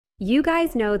You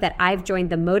guys know that I've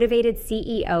joined the Motivated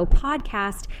CEO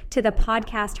podcast to the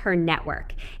Podcast Her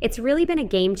Network. It's really been a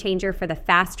game changer for the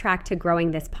fast track to growing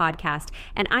this podcast,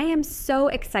 and I am so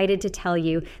excited to tell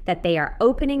you that they are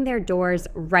opening their doors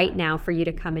right now for you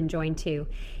to come and join too.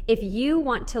 If you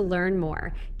want to learn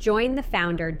more, join the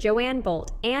founder, Joanne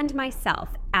Bolt, and myself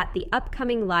at the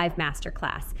upcoming live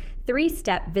masterclass,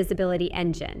 3-Step Visibility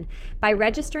Engine, by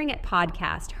registering at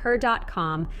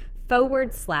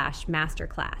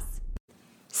podcasther.com/masterclass.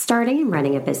 Starting and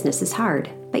running a business is hard,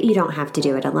 but you don't have to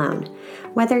do it alone.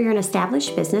 Whether you're an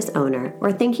established business owner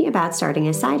or thinking about starting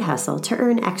a side hustle to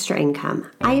earn extra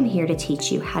income, I am here to teach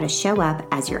you how to show up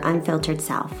as your unfiltered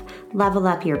self, level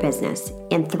up your business,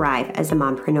 and thrive as a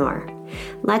mompreneur.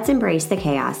 Let's embrace the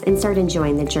chaos and start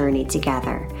enjoying the journey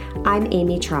together. I'm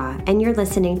Amy Traw, and you're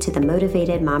listening to the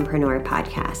Motivated Mompreneur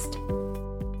podcast.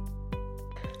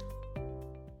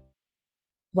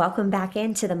 Welcome back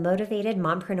into the Motivated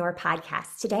Mompreneur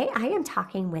podcast. Today, I am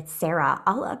talking with Sarah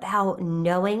all about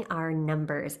knowing our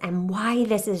numbers and why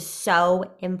this is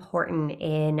so important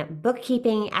in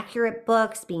bookkeeping, accurate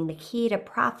books, being the key to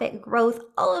profit growth,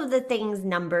 all of the things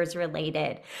numbers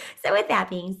related. So with that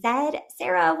being said,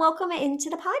 Sarah, welcome into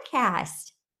the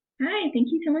podcast. Hi,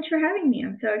 thank you so much for having me.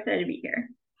 I'm so excited to be here.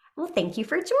 Well, thank you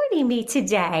for joining me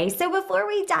today. So before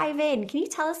we dive in, can you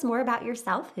tell us more about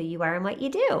yourself, who you are, and what you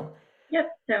do? Yep.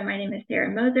 So my name is Sarah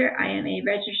Moser. I am a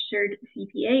registered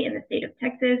CPA in the state of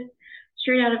Texas.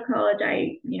 Straight out of college,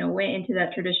 I went into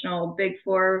that traditional Big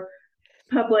Four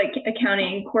public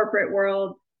accounting corporate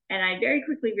world, and I very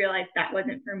quickly realized that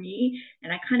wasn't for me.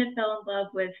 And I kind of fell in love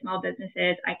with small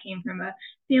businesses. I came from a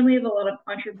family of a lot of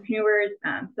entrepreneurs,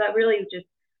 so that really just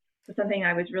was something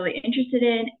I was really interested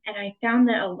in. And I found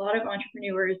that a lot of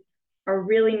entrepreneurs are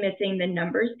really missing the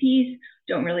numbers piece,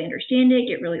 don't really understand it,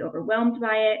 get really overwhelmed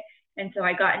by it. And so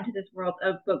I got into this world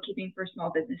of bookkeeping for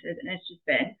small businesses, and it's just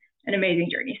been an amazing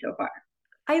journey so far.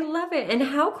 I love it. And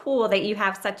how cool that you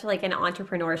have such like an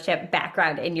entrepreneurship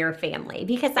background in your family,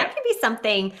 because that can be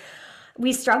something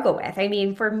we struggle with. I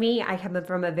mean, for me, I come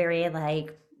from a very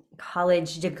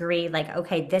college degree,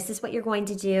 okay, this is what you're going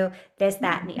to do, this,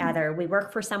 that, and the other. We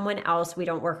work for someone else. We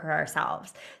don't work for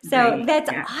ourselves. So That's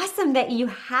awesome that you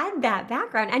had that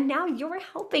background. And now you're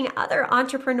helping other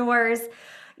entrepreneurs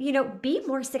be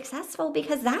more successful,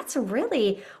 because that's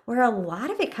really where a lot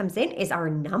of it comes in, is our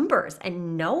numbers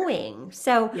and knowing.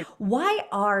 So Why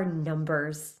are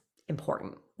numbers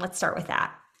important? Let's start with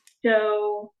that.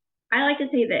 So I like to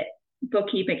say that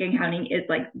bookkeeping and accounting is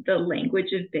like the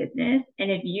language of business.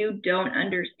 And if you don't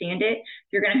understand it,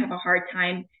 you're going to have a hard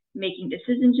time making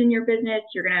decisions in your business.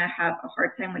 You're going to have a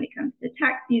hard time when it comes to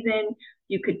tax season.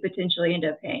 You could potentially end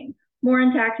up paying more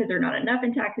in taxes or not enough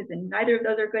in taxes, and neither of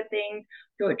those are good things.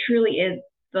 So it truly is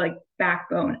the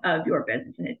backbone of your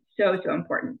business, and it's so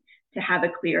important to have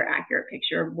a clear, accurate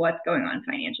picture of what's going on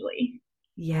financially.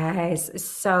 Yes,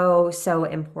 so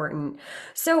important.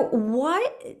 So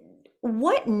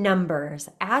what numbers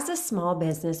as a small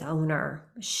business owner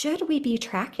should we be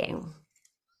tracking?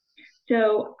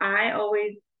 So I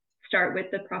always start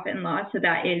with the profit and loss. So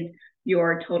that is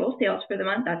your total sales for the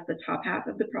month. That's the top half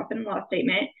of the profit and loss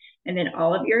statement. And then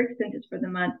all of your expenses for the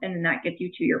month. And then that gets you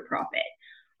to your profit.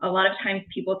 A lot of times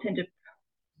people tend to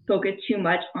focus too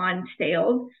much on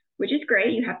sales, which is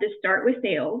great. You have to start with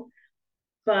sales,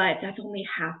 but that's only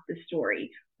half the story,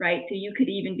 right? So you could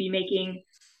even be making,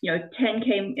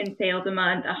 $10K in sales a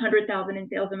month, $100,000 in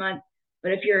sales a month.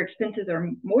 But if your expenses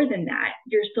are more than that,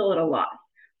 you're still at a loss.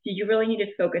 So you really need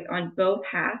to focus on both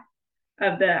halves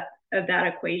of that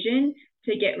equation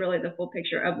to get really the full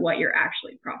picture of what you're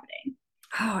actually profiting.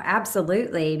 Oh,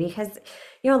 absolutely. Because,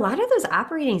 a lot of those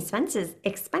operating expenses,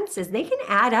 they can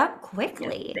add up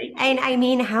quickly. Yes, and I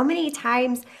mean, how many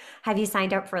times have you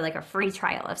signed up for a free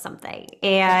trial of something?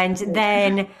 And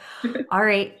then, all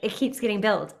right, it keeps getting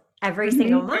billed every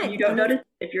single month. And you don't notice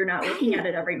if you're not looking at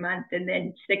it every month, and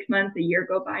then 6 months, a year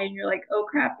go by and you're like, oh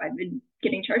crap, I've been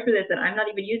getting charged for this and I'm not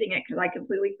even using it because I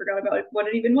completely forgot about what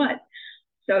it even was.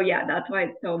 So that's why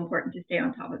it's so important to stay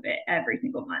on top of it every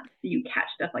single month, so you catch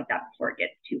stuff like that before it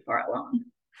gets too far along.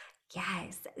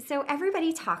 Yes. So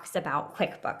everybody talks about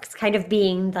QuickBooks kind of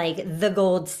being the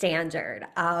gold standard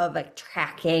of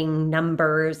tracking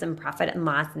numbers and profit and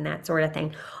loss and that sort of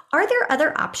thing. Are there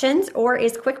other options, or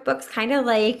is QuickBooks kind of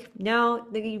no,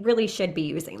 you really should be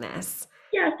using this?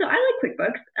 Yeah, so I like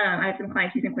QuickBooks. I have some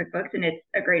clients using QuickBooks, and it's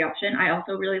a great option. I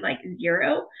also really like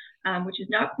Xero, which is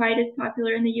not quite as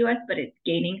popular in the US, but it's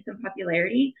gaining some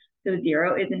popularity. So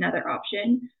Xero is another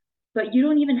option. But you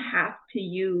don't even have to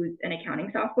use an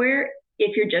accounting software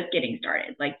if you're just getting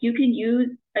started. You can use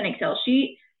an Excel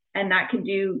sheet, and that can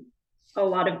do a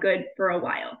lot of good for a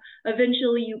while.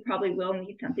 Eventually, you probably will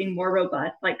need something more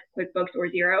robust like QuickBooks or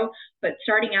Xero, but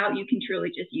starting out, you can truly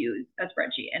just use a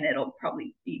spreadsheet and it'll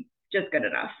probably be just good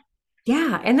enough.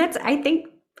 Yeah. And I think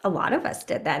a lot of us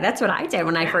did that. That's what I did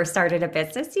when I first started a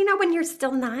business. When you're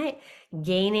still not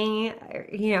gaining,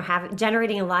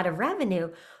 generating a lot of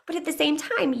revenue, but at the same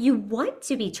time, you want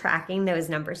to be tracking those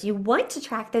numbers. You want to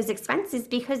track those expenses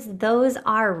because those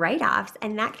are write-offs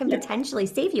and that can potentially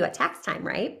save you at tax time,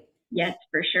 right? Yes,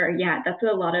 for sure. Yeah, that's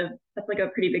like a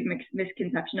pretty big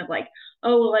misconception of like,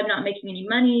 oh, well, I'm not making any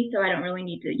money, so I don't really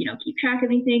need to, keep track of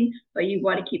anything. But you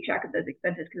want to keep track of those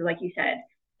expenses because, like you said,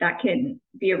 that can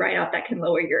be a write-off that can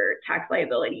lower your tax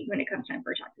liability when it comes time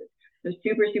for taxes. So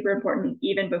super, super important,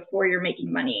 even before you're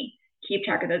making money, keep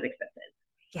track of those expenses.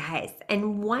 Yes.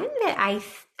 And one that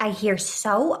I hear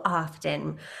so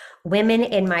often women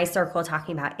in my circle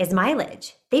talking about is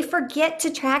mileage. They forget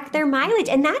to track their mileage,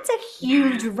 and that's a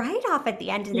huge write-off at the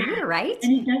end of the year, right?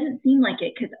 And it doesn't seem like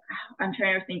it because I'm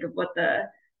trying to think of what the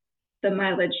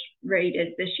mileage rate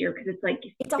is this year because it's like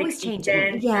it's always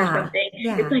changing. Or something.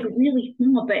 Yeah. It's like really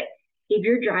small, but if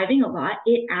you're driving a lot,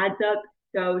 it adds up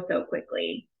so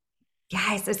quickly.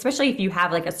 Yes, especially if you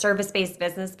have like a service-based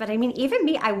business. But I mean, even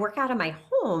me, I work out of my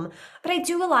home, but I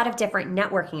do a lot of different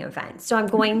networking events. So I'm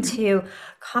going to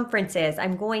conferences,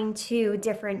 I'm going to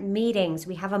different meetings.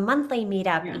 We have a monthly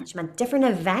meetup each month, different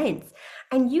events.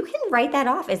 And you can write that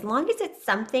off as long as it's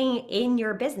something in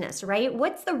your business, right?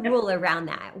 What's the rule around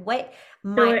that? What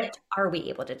mileage are we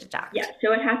able to deduct? Yeah,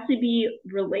 so it has to be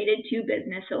related to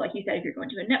business. So like you said, if you're going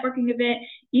to a networking event,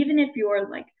 even if you're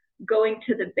like going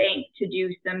to the bank to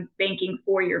do some banking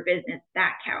for your business,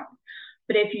 that counts.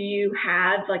 But if you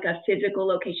have like a physical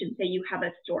location, say you have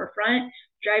a storefront,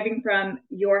 driving from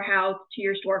your house to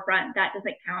your storefront, that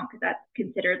doesn't count because that's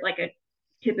considered like a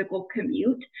typical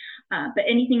commute. But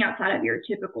anything outside of your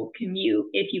typical commute,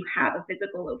 if you have a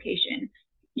physical location,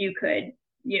 you could,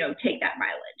 take that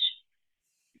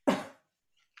mileage.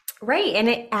 Right. And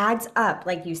it adds up,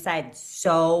 like you said,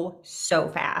 so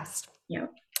fast. Yeah.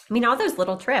 I mean, all those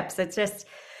little trips, it's just,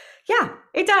 yeah,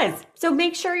 it does. So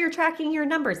make sure you're tracking your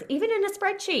numbers, even in a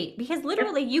spreadsheet, because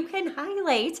literally you can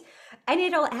highlight and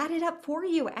it'll add it up for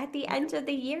you at the end of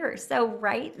the year. So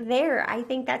right there, I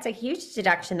think that's a huge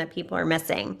deduction that people are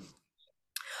missing.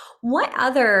 What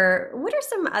are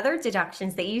some other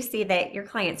deductions that you see that your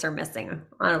clients are missing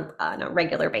on a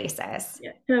regular basis?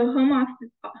 Yeah. So home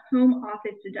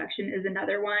office deduction is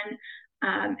another one.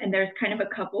 And there's kind of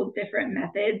a couple different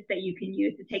methods that you can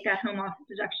use to take that home office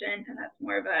deduction. And that's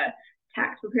more of a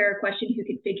tax preparer question who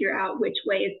can figure out which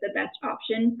way is the best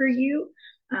option for you.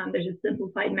 There's a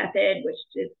simplified method, which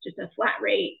is just a flat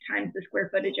rate times the square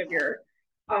footage of your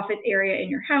office area in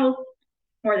your house,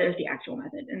 or there's the actual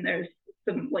method. And there's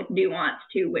some like nuance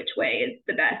to which way is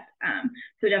the best.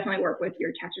 So definitely work with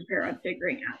your tax preparer on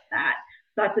figuring out that.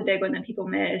 So that's a big one that people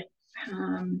miss.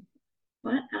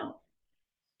 What else?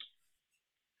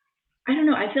 I don't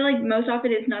know. I feel like most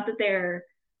often it's not that they're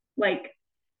like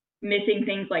missing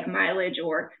things like mileage,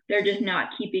 or they're just not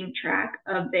keeping track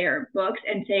of their books,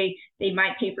 and say they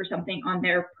might pay for something on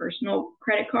their personal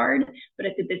credit card, but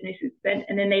it's a business expense,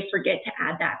 and then they forget to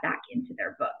add that back into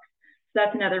their books. So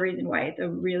that's another reason why it's a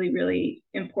really, really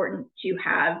important to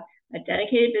have a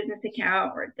dedicated business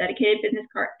account or a dedicated business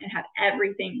card and have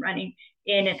everything running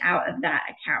in and out of that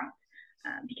account.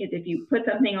 Because if you put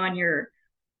something on your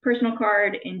personal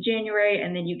card in January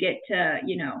and then you get to,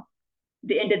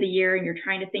 the end of the year and you're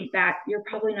trying to think back, you're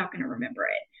probably not going to remember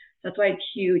it. So that's why it's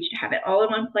huge to have it all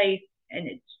in one place, and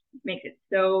it makes it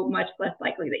so much less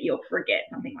likely that you'll forget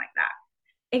something like that.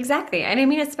 Exactly. And I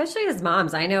mean, especially as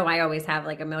moms, I know I always have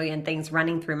like a million things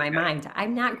running through my mind.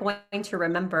 I'm not going to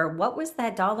remember what was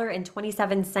that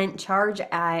 $1.27 charge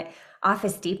at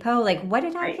Office Depot. Like, what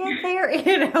did I get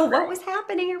there? What was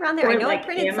happening around there? Or I know like I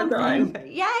printed Amazon.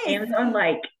 something. Yes. Amazon,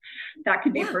 like that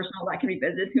could be personal, that could be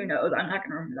business. Who knows? I'm not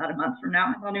going to remember that a month from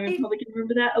now. I'm not even probably going to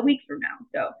remember that a week from now.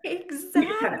 So exactly, you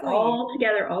just have it all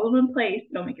together, all in one place.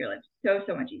 It'll make your life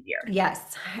so much easier.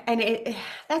 Yes, and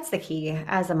that's the key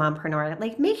as a mompreneur.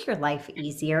 Like, make your life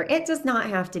easier. It does not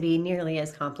have to be nearly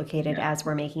as complicated as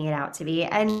we're making it out to be.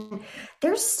 And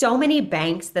there's so many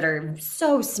banks that are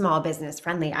so small business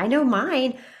friendly. I know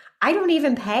mine. I don't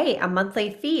even pay a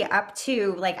monthly fee up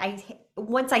to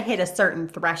once I hit a certain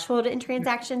threshold in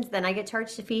transactions, then I get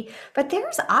charged a fee. But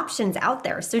there's options out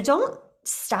there. So don't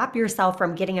stop yourself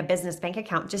from getting a business bank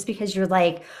account just because you're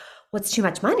like, what's too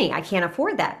much money? I can't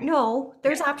afford that. No,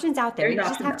 there's options out there. You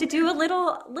just have to do a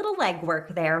little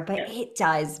legwork there, but it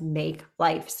does make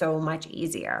life so much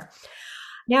easier.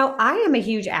 Now, I am a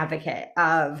huge advocate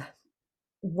of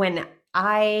when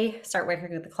I start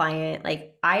working with the client,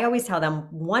 like I always tell them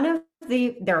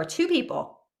there are two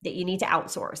people that you need to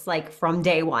outsource like from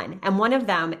day one, and one of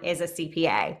them is a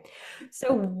CPA.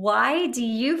 So why do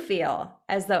you feel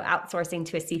as though outsourcing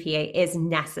to a CPA is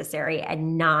necessary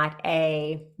and not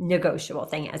a negotiable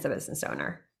thing as a business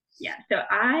owner? Yeah, so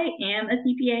I am a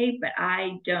CPA, but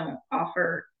I don't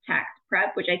offer tax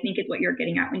prep, which I think is what you're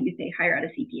getting at when you say hire out a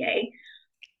CPA.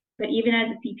 But even as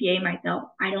a CPA myself,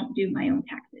 I don't do my own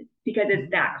taxes because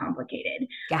it's that complicated.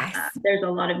 Yes. There's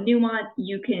a lot of nuance.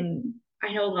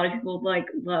 I know a lot of people like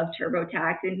love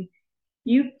TurboTax, and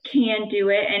you can do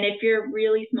it. And if you're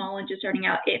really small and just starting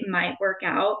out, it might work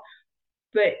out.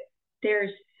 But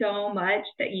there's so much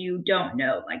that you don't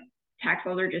know. Like tax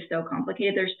laws are just so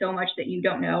complicated. There's so much that you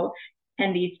don't know.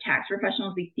 And these tax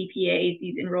professionals, these CPAs,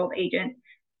 these enrolled agents,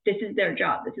 this is their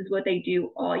job. This is what they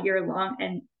do all year long.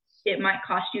 And it might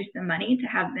cost you some money to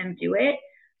have them do it,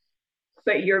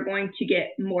 but you're going to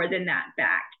get more than that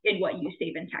back in what you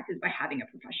save in taxes by having a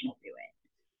professional do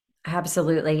it.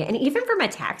 Absolutely. And even from a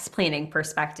tax planning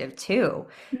perspective too,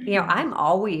 I'm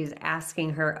always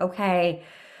asking her, okay,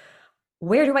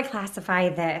 where do I classify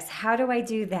this? How do I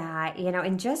do that?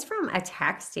 And just from a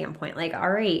tax standpoint, like,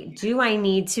 all right, do I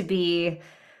need to be,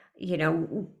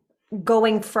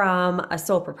 going from a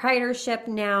sole proprietorship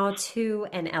now to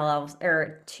an LLC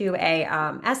or to a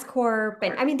S corp?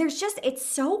 And I mean, it's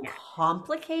so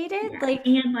complicated.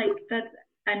 And that's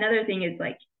another thing is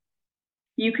like,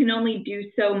 you can only do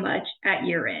so much at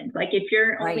year end. Like if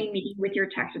you're only meeting with your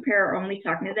tax preparer or only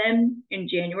talking to them in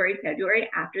January, February,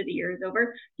 after the year is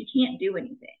over, you can't do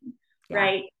anything,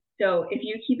 right? So if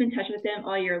you keep in touch with them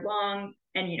all year long,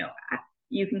 and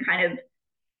you can kind of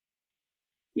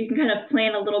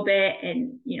plan a little bit,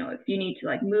 and if you need to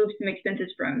like move some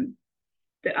expenses from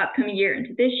the upcoming year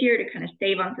into this year to kind of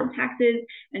save on some taxes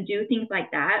and do things like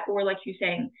that, or like you're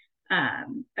saying,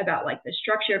 about like the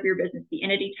structure of your business, the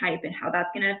entity type, and how that's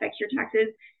going to affect your taxes.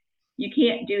 You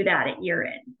can't do that at year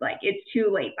end. Like it's too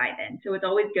late by then. So it's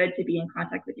always good to be in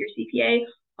contact with your CPA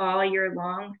all year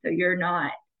long, so you're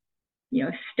not,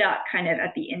 stuck kind of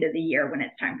at the end of the year when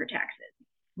it's time for taxes.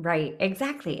 Right,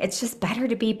 exactly. It's just better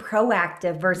to be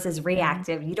proactive versus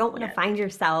reactive. You don't want to find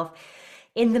yourself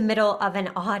in the middle of an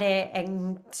audit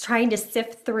and trying to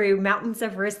sift through mountains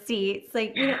of receipts.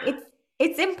 Like,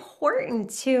 it's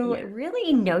important to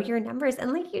really know your numbers.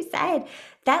 And like you said,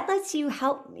 that lets you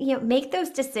help, make those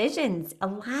decisions a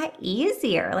lot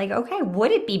easier. Like, okay,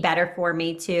 would it be better for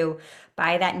me to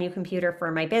buy that new computer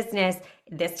for my business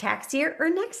this tax year or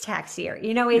next tax year?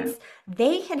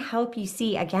 They can help you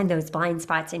see, again, those blind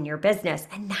spots in your business.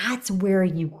 And that's where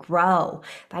you grow.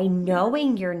 By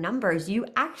knowing your numbers, you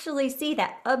actually see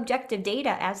that objective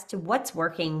data as to what's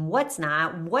working, what's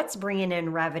not, what's bringing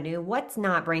in revenue, what's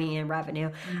not bringing in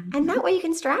revenue. Mm-hmm. And that way you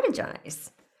can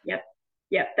strategize.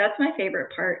 Yep. That's my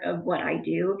favorite part of what I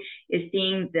do, is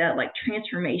seeing the like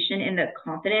transformation in the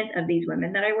confidence of these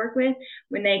women that I work with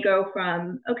when they go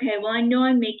from, okay, well, I know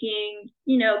I'm making,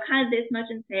 kind of this much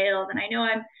in sales, and I know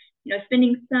I'm,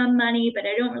 spending some money, but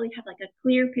I don't really have like a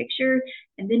clear picture.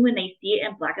 And then when they see it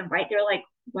in black and white, they're like,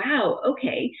 wow,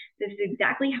 okay, this is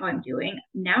exactly how I'm doing.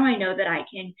 Now I know that I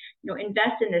can,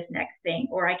 invest in this next thing,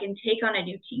 or I can take on a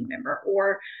new team member,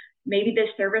 or maybe this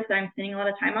service that I'm spending a lot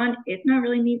of time on, it's not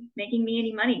really making me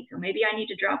any money. So maybe I need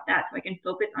to drop that so I can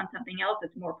focus on something else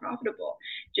that's more profitable.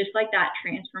 Just like that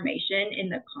transformation in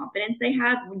the confidence they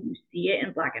have when you see it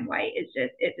in black and white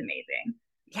it's amazing.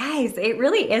 Yes, it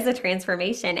really is a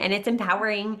transformation, and it's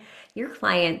empowering your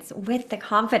clients with the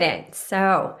confidence.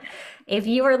 So if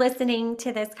you are listening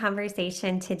to this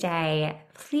conversation today,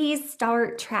 please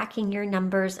start tracking your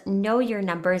numbers, know your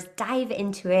numbers, dive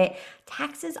into it.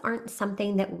 Taxes aren't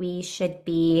something that we should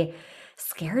be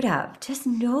scared of. Just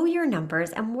know your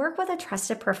numbers and work with a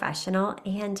trusted professional,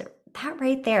 and that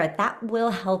right there, that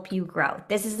will help you grow.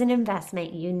 This is an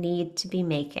investment you need to be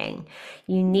making.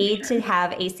 You need to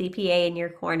have a CPA in your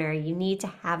corner. You need to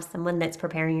have someone that's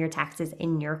preparing your taxes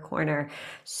in your corner.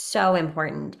 So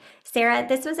important. Sarah,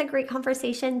 this was a great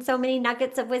conversation. So many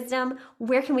nuggets of wisdom.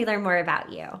 Where can we learn more about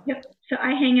you? Yep. So I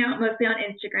hang out mostly on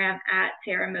Instagram at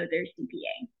Sarah Moser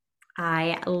CPA.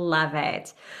 I love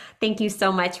it. Thank you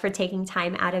so much for taking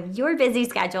time out of your busy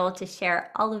schedule to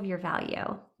share all of your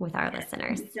value with our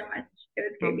listeners. Thank you so much. It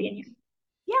was great being here.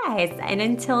 Yes. And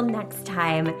until next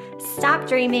time, stop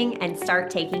dreaming and start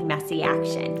taking messy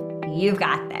action. You've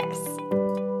got this.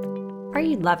 Are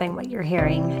you loving what you're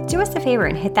hearing? Do us a favor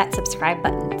and hit that subscribe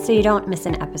button so you don't miss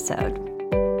an episode.